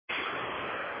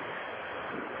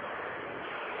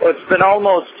Well, it's been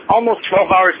almost 12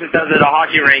 hours since I was at a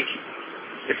hockey rink.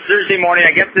 It's Thursday morning.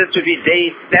 I guess this would be day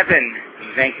 7 of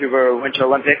the Vancouver Winter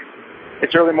Olympics.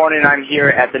 It's early morning. I'm here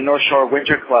at the North Shore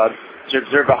Winter Club to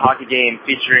observe a hockey game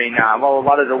featuring a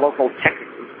lot of the local tech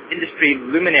industry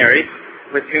luminaries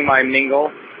with whom I mingle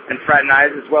and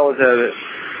fraternize, as well as a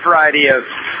variety of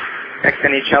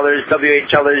ex-NHLers,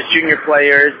 WHLers, junior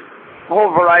players, a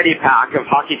whole variety pack of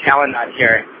hockey talent out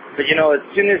here. But, you know, as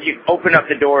soon as you open up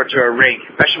the door to a rink,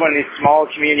 especially one of these small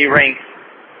community rinks,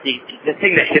 the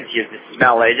thing that hits you is the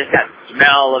smell, just that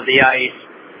smell of the ice.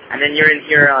 And then you're in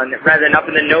here rather than up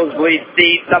in the nosebleed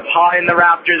seats, up high in the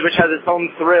rafters, which has its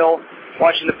own thrill,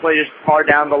 watching the players far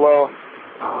down below,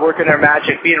 working their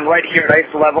magic, being right here at ice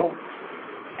level,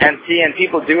 and seeing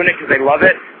people doing it because they love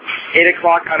it. 8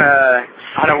 o'clock on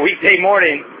a weekday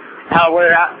morning,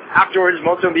 where afterwards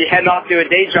most of them will be heading off to a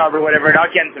day job or whatever,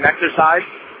 not getting some exercise.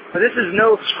 But this is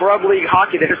no scrub league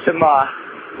hockey. There's some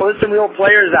real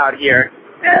players out here.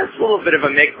 Yeah, it's a little bit of a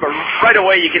mix, but right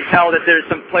away you can tell that there's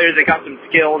some players that got some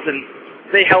skills, and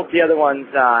they help the other ones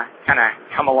kind of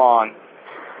come along.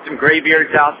 Some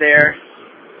graybeards out there,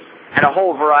 and a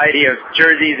whole variety of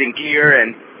jerseys and gear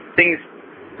and things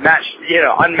matched,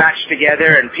 unmatched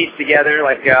together and pieced together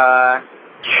like you're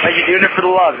doing it for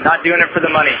the love, not doing it for the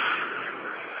money.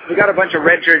 We got a bunch of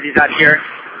red jerseys out here.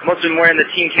 Most of them wearing the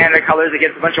Team Canada colors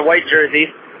against a bunch of white jerseys,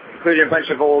 including a bunch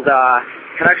of old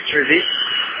Canucks jerseys.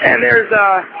 And there's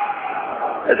a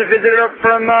visitor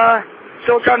from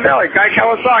Silicon Valley, Guy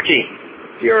Kawasaki.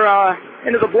 If you're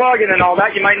into the blogging and all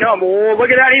that, you might know him. Oh,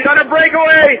 look at that, he's on a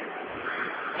breakaway!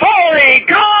 Holy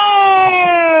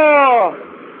goal!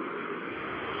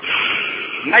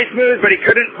 Nice move, but he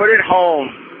couldn't put it home.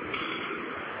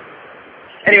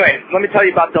 Anyway, let me tell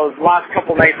you about those last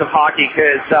couple nights of hockey,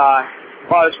 because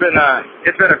it's been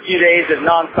a few days of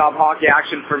nonstop hockey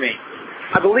action for me.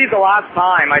 I believe the last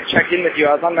time I checked in with you,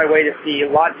 I was on my way to see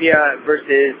Latvia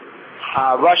versus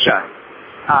Russia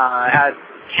at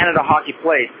Canada Hockey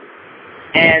Place.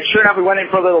 And sure enough, we went in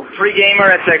for a little pre-gamer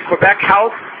at the Quebec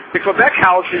House. The Quebec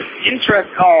House is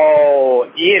interesting. Oh,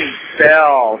 Ian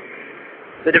fell.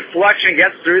 The deflection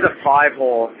gets through the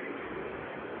 5-hole.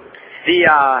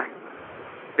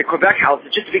 The Quebec House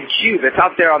is just a big cube. It's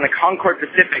out there on the Concord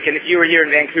Pacific, and if you were here in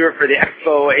Vancouver for the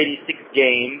Expo 86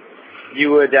 game,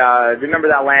 you would remember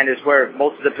that land is where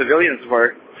most of the pavilions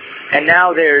were. And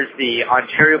now there's the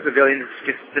Ontario Pavilion,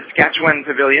 Saskatchewan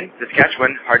Pavilion,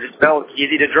 Saskatchewan, hard to spell,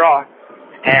 easy to draw,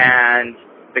 and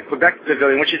the Quebec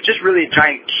Pavilion, which is just really a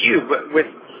giant cube with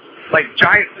like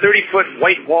giant 30-foot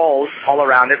white walls all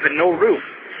around it, but no roof.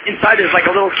 Inside there's like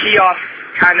a little kiosk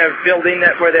kind of building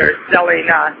where they're selling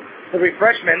the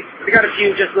refreshments. They got a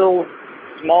few just little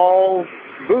small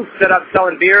booths set up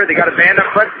selling beer. They got a band up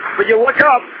front, but you look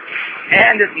up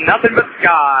and it's nothing but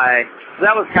sky. So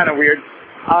that was kind of weird.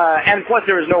 And plus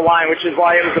there was no line, which is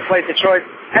why it was a place of choice.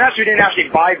 And actually we didn't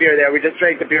actually buy beer there. We just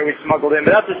drank the beer we smuggled in.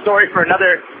 But that's a story for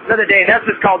another day. And that's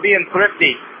just called being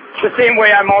thrifty. The same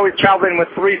way I'm always traveling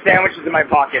with 3 sandwiches in my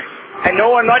pocket. And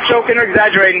no, I'm not joking or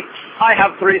exaggerating. I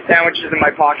have 3 sandwiches in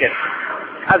my pocket.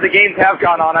 As the games have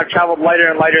gone on, I've traveled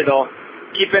lighter and lighter, though,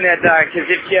 keeping it, because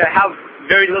if you have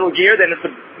very little gear, then it's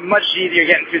much easier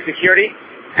getting through security.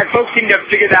 And folks seem to have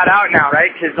figured that out now,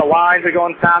 right? Because the lines are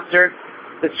going faster,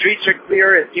 the streets are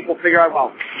clear as people figure out,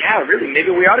 well, yeah, really, maybe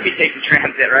we ought to be taking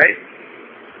transit, right?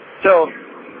 So,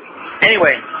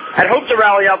 anyway, I'd hoped to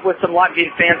rally up with some Latvian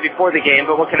fans before the game,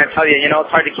 but what can I tell you? You know, it's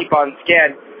hard to keep on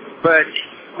sked. But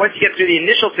once you get through the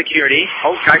initial security,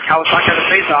 Guy Kawasaki on the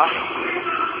face-off,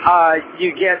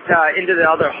 you get into the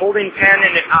other holding pen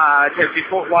and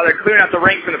while they're clearing out the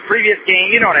rink from the previous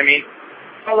game, you know what I mean.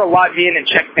 All the Latvian and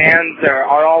Czech fans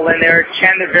are all in there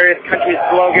chanting the various countries'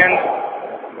 slogans.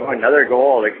 Oh, another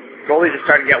goal. The goalies are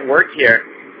starting to get work here.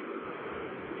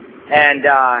 And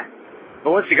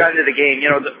but once we got into the game,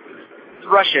 you know, the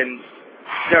Russians,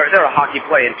 they're a hockey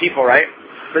playing people, right?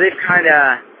 But they've kind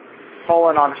of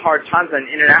fallen on hard times on an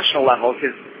international level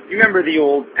because you remember the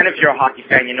old, and if you're a hockey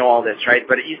fan, you know all this, right?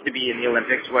 But it used to be in the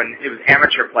Olympics when it was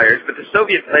amateur players. But the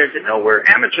Soviet players said, no, we're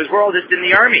amateurs. We're all just in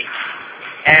the Army.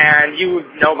 And you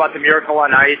know about the Miracle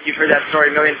on Ice. You've heard that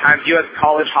story a million times. U.S.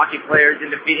 college hockey players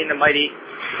in defeating the mighty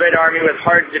Red Army with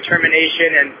hard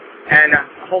determination and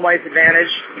home ice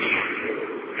advantage.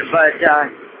 But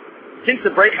since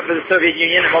the breakup of the Soviet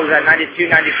Union, what was that, 92,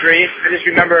 93, I just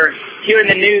remember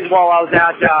hearing the news while I was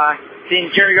out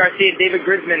seeing Jerry Garcia and David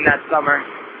Grisman that summer.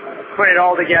 Putting it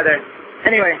all together.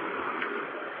 Anyway,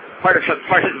 part of the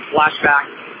flashback.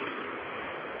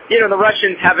 You know, the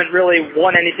Russians haven't really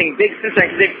won anything big since then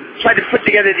because they've tried to put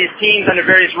together these teams under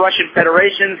various Russian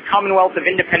federations, Commonwealth of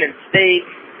Independent States,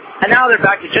 And now they're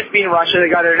back to just being Russia. They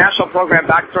got their national program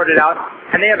back sorted out,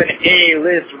 and they have an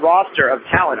A-list roster of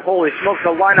talent. Holy smokes, the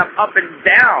lineup up and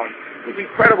down. These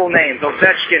incredible names,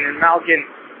 Ovechkin and Malkin,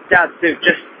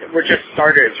 Datsuk, we're just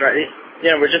starters, right?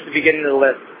 We're just the beginning of the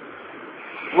list.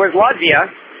 Whereas Latvia,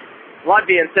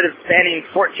 instead of spanning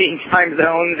 14 time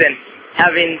zones and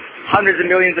having hundreds of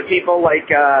millions of people like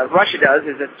Russia does,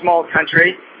 is a small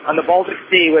country on the Baltic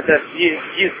Sea with a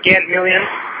few scant millions.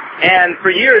 And for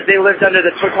years, they lived under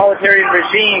the totalitarian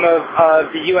regime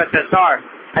of the USSR,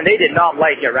 and they did not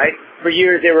like it, right? For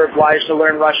years, they were obliged to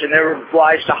learn Russian. They were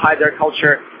obliged to hide their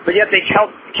culture, but yet they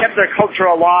kept their culture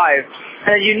alive.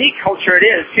 And a unique culture it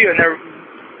is, too, and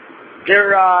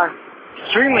they're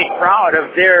extremely proud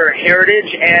of their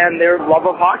heritage and their love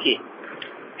of hockey.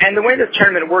 And the way this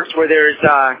tournament works, where there's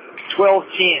 12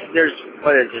 teams, there's,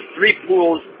 3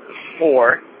 pools,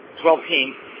 12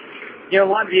 teams.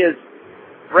 Latvia's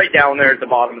right down there at the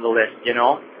bottom of the list,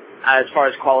 as far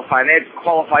as qualifying. They had to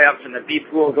qualify up from the B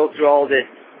pool, go through all the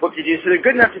what to do. So they're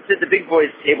good enough to sit at the big boys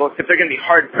table, except they're going to be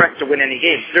hard-pressed to win any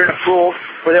games. They're in a pool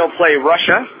where they'll play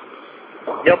Russia,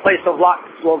 they'll play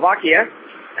Slovakia,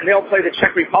 and they'll play the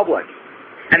Czech Republic.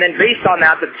 And then based on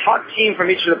that, the top team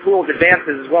from each of the pools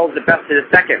advances as well as the best of the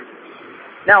second.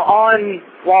 Now,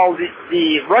 while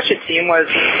the Russia team was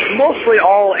mostly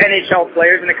all NHL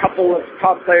players and a couple of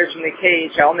top players from the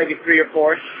KHL, maybe 3 or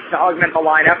 4, to augment the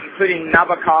lineup, including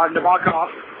Nabokov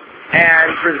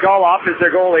and Brizgalov as their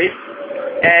goalies.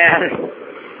 And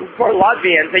for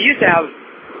Latvians, they used to have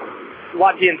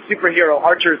Latvian superhero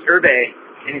Arturs Urbe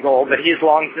in goal, but he's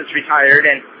long since retired.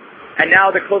 And now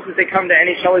the closest they come to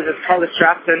NHL is Carlos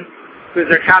Straston, who's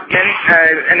their captain,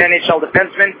 an NHL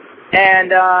defenseman,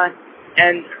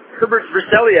 and Herbert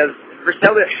Vasiliev,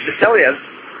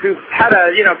 who had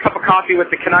a cup of coffee with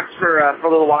the Canucks for a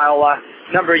little while a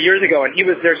number of years ago, and he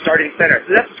was their starting center.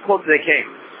 So that's as close as they came.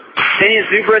 Daniel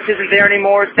Zubris isn't there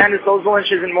anymore. Stanis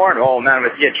Ozolins isn't more. Oh man,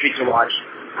 it was a treat to watch.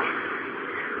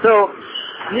 So,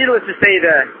 needless to say,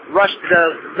 the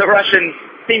Russians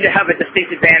seem to have a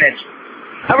distinct advantage.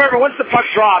 However, once the puck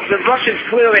drops, the Russians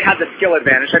clearly had the skill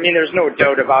advantage. I mean, there's no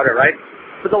doubt about it, right?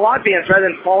 But the Latvians, rather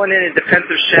than falling in a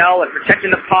defensive shell and protecting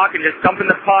the puck and just dumping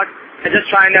the puck and just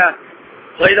trying to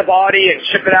play the body and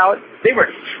chip it out, they were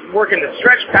working the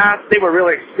stretch pass. They were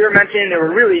really experimenting. They were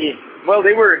really,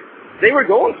 they were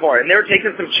going for it. And they were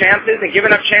taking some chances and giving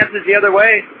up chances the other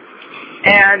way.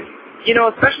 And,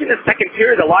 especially in the second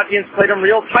period, the Latvians played them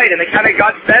real tight, and they kind of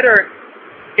got better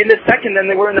in the second than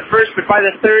they were in the first. But by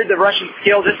the third, the Russian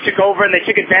skill just took over, and they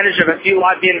took advantage of a few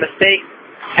Latvian mistakes.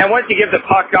 And once you give the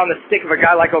puck on the stick of a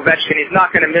guy like Ovechkin, he's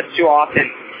not going to miss too often.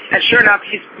 And sure enough,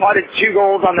 he spotted 2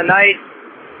 goals on the night.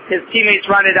 His teammates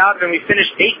run it up, and we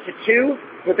finished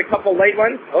 8-2 with a couple late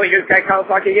ones. Oh, here's Guy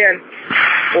Kawasaki again.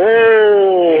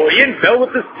 Oh, Ian Bell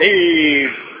with the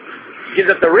save. Gives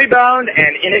up the rebound,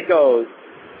 and in it goes.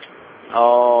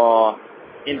 Oh,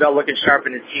 Ian Bell looking sharp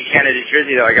in his Team Canada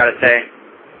jersey, though, I got to say.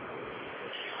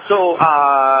 So,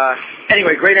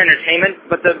 anyway, great entertainment,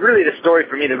 but the story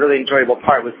for me, the really enjoyable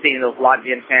part was seeing those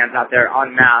Latvian fans out there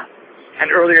en masse.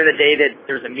 And earlier in the day,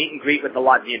 there was a meet and greet with the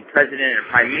Latvian president and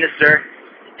prime minister,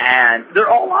 and they're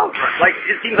all out. Like,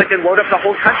 it seems like they load up the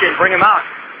whole country and bring them out.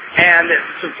 And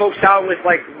some folks out with,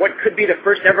 what could be the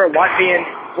first ever Latvian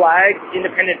flag,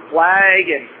 independent flag,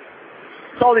 and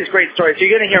it's all these great stories. So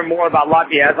you're going to hear more about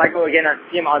Latvia as I go again and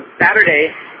see them on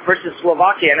Saturday versus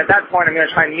Slovakia. And at that point, I'm going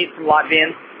to try and meet some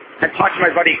Latvians and talk to my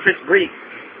buddy Chris Breek,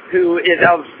 who is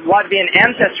of Latvian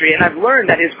ancestry, and I've learned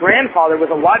that his grandfather was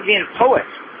a Latvian poet.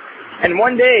 And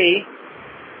one day,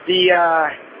 it's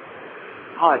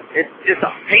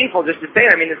painful just to say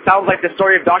it. I mean, it sounds like the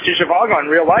story of Dr. Zhivago in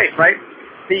real life, right?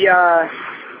 The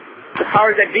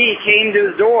powers that be came to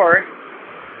his door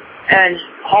and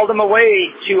hauled him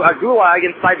away to a gulag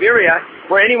in Siberia,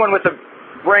 where anyone with a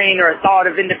brain or a thought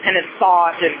of independent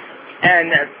thought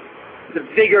and the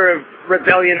vigor of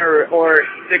rebellion or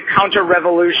the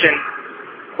counter-revolution,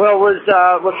 was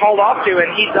hauled off to,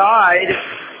 and he died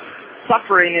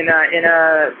suffering in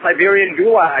a Siberian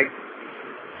gulag,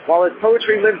 while his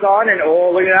poetry lives on. And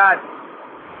oh, look at that!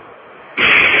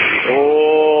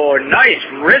 Oh, nice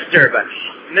wrister, but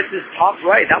misses top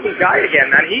right. That was Guy again,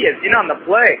 man. He is in on the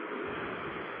play.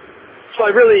 So I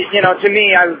really, to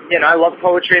me, I love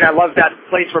poetry, and I love that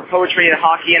place where poetry and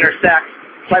hockey intersect.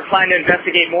 So I plan to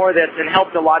investigate more of this and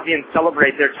help the Latvians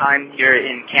celebrate their time here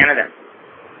in Canada.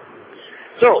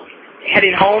 So,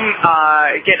 heading home,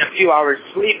 getting a few hours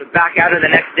sleep, back out of the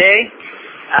next day,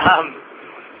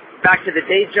 back to the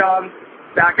day job,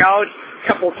 back out, a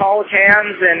couple tall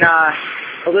cans and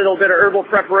a little bit of herbal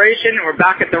preparation. We're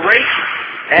back at the rink,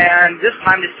 and this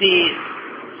time to see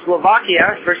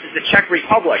Czechoslovakia versus the Czech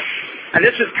Republic. And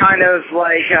this was kind of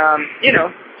like,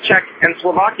 Czech and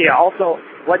Slovakia also,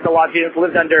 like the Latvians,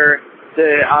 lived under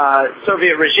the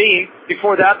Soviet regime.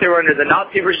 Before that, they were under the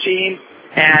Nazi regime.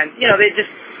 And,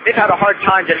 they've had a hard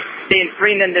time just staying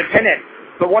free and independent.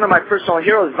 But one of my personal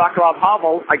heroes, Václav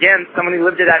Havel, again, someone who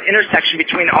lived at that intersection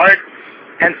between art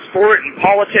and sport and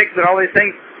politics and all these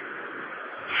things.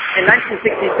 In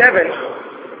 1967,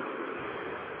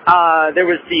 there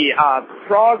was the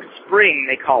Prague Spring,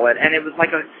 they call it, and it was like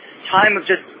a time of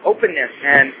just openness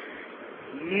and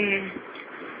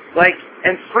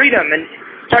freedom, and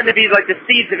starting to be like the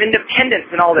seeds of independence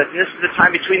and all this. And this is the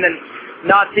time between the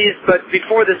Nazis, but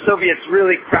before the Soviets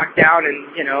really cracked down, and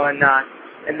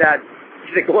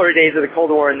the glory days of the Cold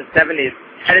War in the 70s.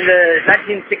 And in the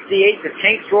 1968, the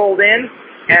tanks rolled in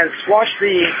and squashed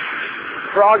the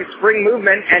Prague Spring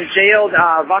movement and jailed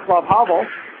Václav Havel,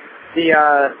 the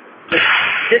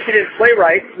dissident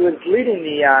playwright who was leading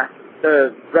the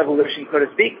revolution, so to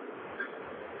speak.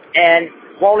 And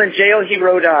while in jail, he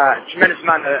wrote a tremendous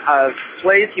amount of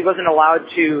plays. He wasn't allowed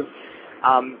to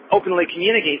openly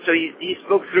communicate, so he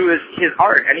spoke through his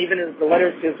art, and even the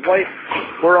letters to his wife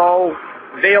were all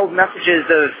veiled messages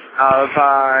of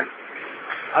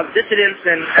dissidence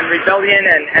and rebellion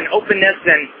and openness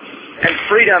and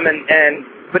freedom,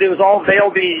 but it was all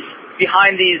veiled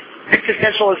behind these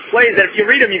existentialist plays that if you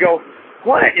read them, you go,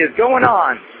 what is going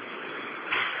on?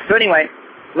 So anyway,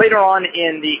 later on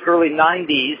in the early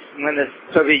 90s, when the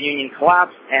Soviet Union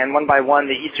collapsed, and one by one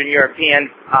the Eastern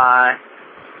European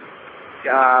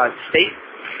states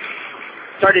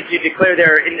started to declare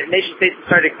nation-states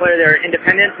started to declare their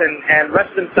independence and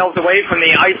wrest themselves away from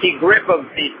the icy grip of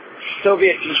the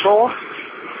Soviet control.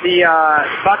 The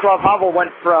Václav Havel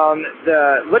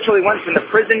literally went from the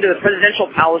prison to the presidential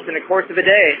palace in the course of a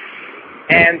day,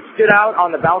 and stood out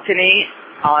on the balcony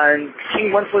on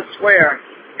King Wenceslas Square.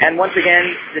 And once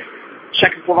again,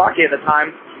 Czechoslovakia at the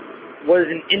time was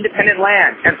an independent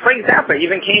land. And Frank Zappa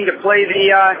even came to play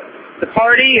the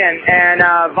party, and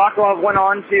Václav went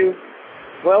on to,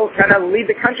 kind of lead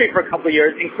the country for a couple of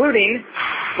years, including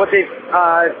what the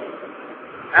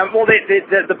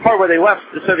part where they left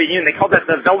the Soviet Union. They called that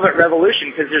the Velvet Revolution,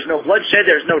 because there's no bloodshed,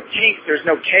 there's no tanks, there's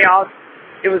no chaos.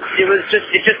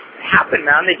 It just happened,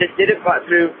 man. They just did it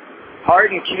through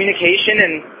art and communication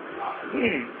and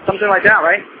something like that,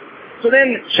 right? So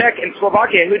then Czech and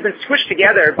Slovakia, who had been squished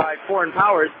together by foreign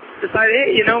powers, decided,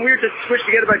 hey, we were just squished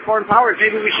together by foreign powers.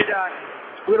 Maybe we should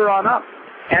split her on up.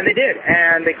 And they did,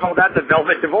 and they called that the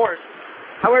Velvet Divorce.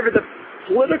 However, the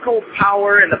political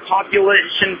power and the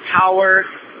population power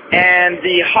and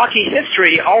the hockey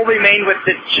history all remained with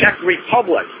the Czech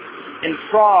Republic. In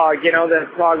Prague, the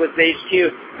Prague was the HQ,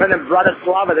 and then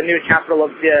Bratislava, the new capital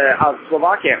of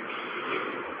Slovakia.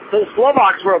 So the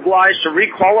Slovaks were obliged to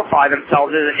re-qualify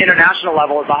themselves at an international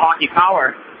level as a hockey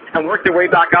power and work their way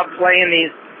back up, playing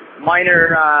these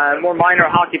more minor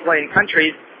hockey-playing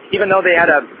countries, even though they had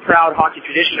a proud hockey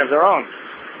tradition of their own.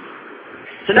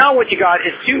 So now what you got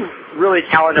is two really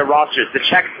talented rosters, the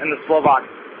Czechs and the Slovaks.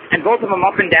 And both of them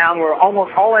up and down were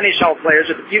almost all NHL players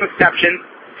with a few exceptions.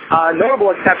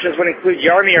 Notable exceptions would include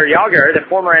Jaromír Jágr, the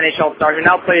former NHL star who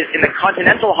now plays in the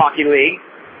Continental Hockey League,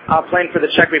 playing for the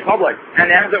Czech Republic.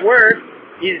 And as it were,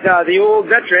 he's the old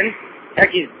veteran,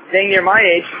 heck, he's dang near my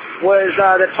age, was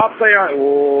the top player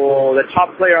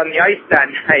on the ice that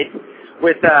night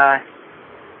with a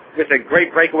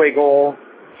great breakaway goal.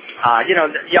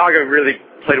 Jágr really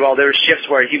played well. There were shifts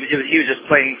where he was just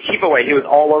playing keep away. He was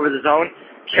all over the zone,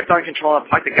 kept on controlling the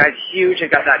puck. The guy's huge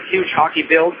and got that huge hockey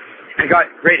build and got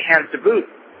great hands to boot.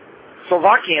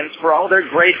 Slovakians, for all their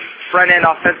great front-end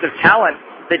offensive talent,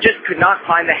 they just could not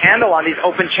find the handle on these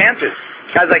open chances.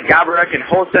 Guys like Gaborik and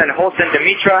Hossa and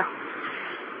Dimitra,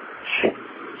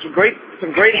 some great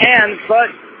hands, but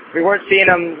we weren't seeing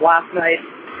them last night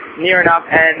near enough.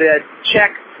 And the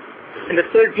Czechs in the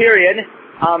third period,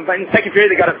 but in the second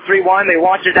period they got a 3-1. They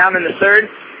launched it down in the third,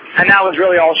 and that was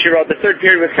really all she wrote. The third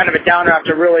period was kind of a downer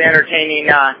after really entertaining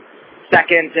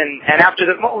second, and after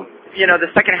the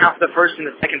second half of the first and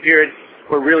the second period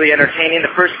were really entertaining.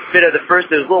 The first bit of the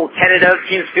first is a little tentative,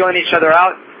 teams feeling each other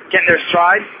out, getting their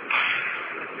stride.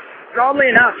 But oddly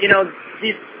enough, they don't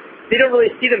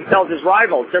really see themselves as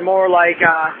rivals. They're more like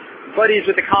buddies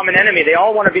with a common enemy. They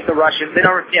all want to beat the Russians. They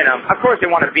don't, of course they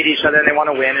want to beat each other and they want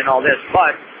to win and all this,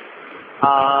 but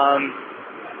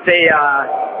they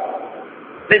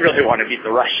really want to beat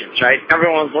the Russians, right?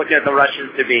 Everyone's looking at the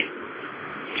Russians to beat.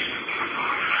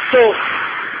 So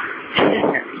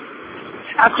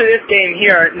after this game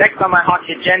here, next on my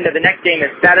hockey agenda, the next game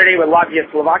is Saturday with Latvia,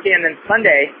 Slovakia, and then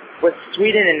Sunday with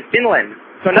Sweden and Finland.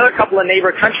 So another couple of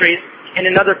neighbor countries in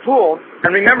another pool.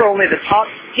 And remember, only the top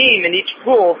team in each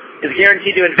pool is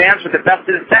guaranteed to advance with the best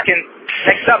of the second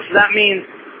next up. So that means,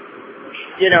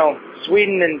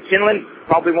 Sweden and Finland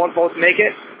probably won't both make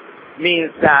it. It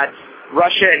means that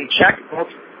Russia and Czech both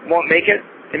won't make it.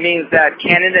 It means that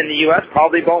Canada and the U.S.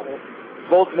 probably both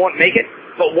won't make it.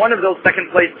 But one of those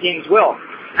second-place teams will.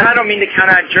 And I don't mean to count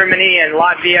out Germany and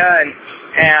Latvia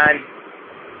and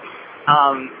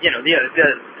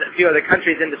a few other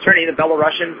countries in the tourney, the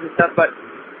Belarusians and stuff, but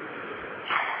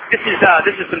this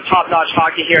is some top-notch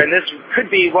hockey here, and this could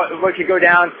be what could go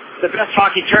down the best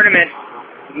hockey tournament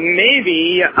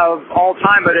maybe of all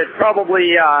time, but it's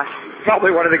probably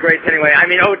one of the greats anyway. I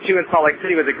mean, 0-2 in Salt Lake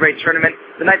City was a great tournament.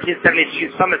 The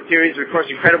 1972 Summit Series was, of course,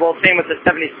 incredible. Same with the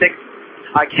 76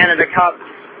 Canada Cup.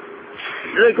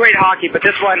 This is great hockey, but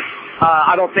this one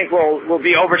I don't think will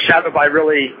be overshadowed by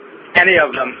really any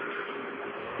of them.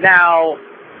 Now,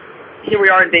 here we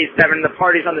are in day 7. The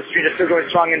parties on the street are still going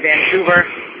strong in Vancouver.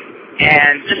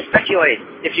 And just speculate,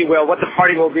 if you will, what the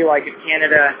party will be like if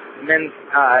Canada men's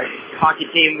hockey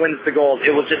team wins the gold.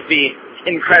 It will just be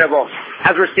incredible.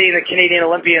 As we're seeing the Canadian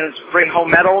Olympians bring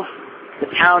home medals, the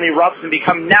town erupts and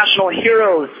become national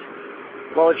heroes.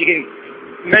 Well, if you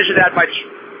can measure that by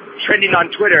trending on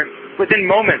Twitter, within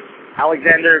moments,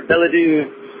 Alexander Belledoux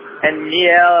and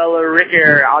Niel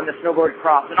Ricker on the snowboard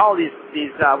cross, and all these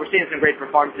we're seeing some great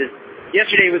performances.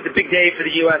 Yesterday was a big day for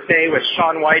the USA with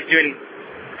Shaun White doing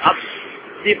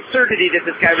the absurdity that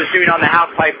this guy was doing on the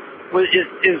half pipe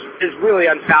is really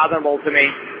unfathomable to me,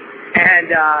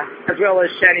 and as well as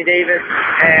Shani Davis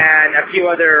and a few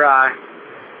other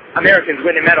Americans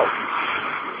winning medals.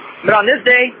 But on this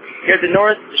day, here at the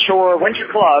North Shore Winter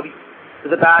Club,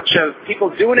 there's a batch of people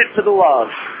doing it for the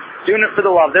love. Doing it for the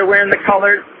love. They're wearing the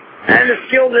colors, and the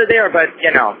skills are there, but,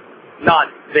 not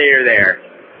there.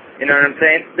 You know what I'm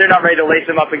saying? They're not ready to lace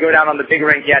them up and go down on the big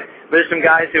rink yet. But there's some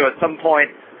guys who at some point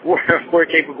were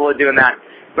capable of doing that.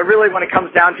 But really, when it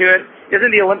comes down to it, isn't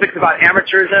the Olympics about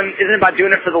amateurism? Isn't it about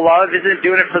doing it for the love? Isn't it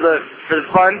doing it for the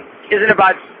fun? Isn't it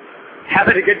about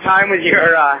having a good time with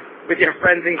your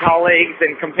friends and colleagues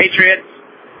and compatriots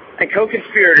and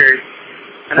co-conspirators?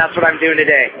 And that's what I'm doing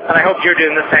today. And I hope you're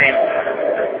doing the same.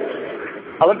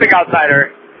 Olympic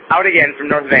Outsider, out again from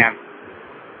North Van.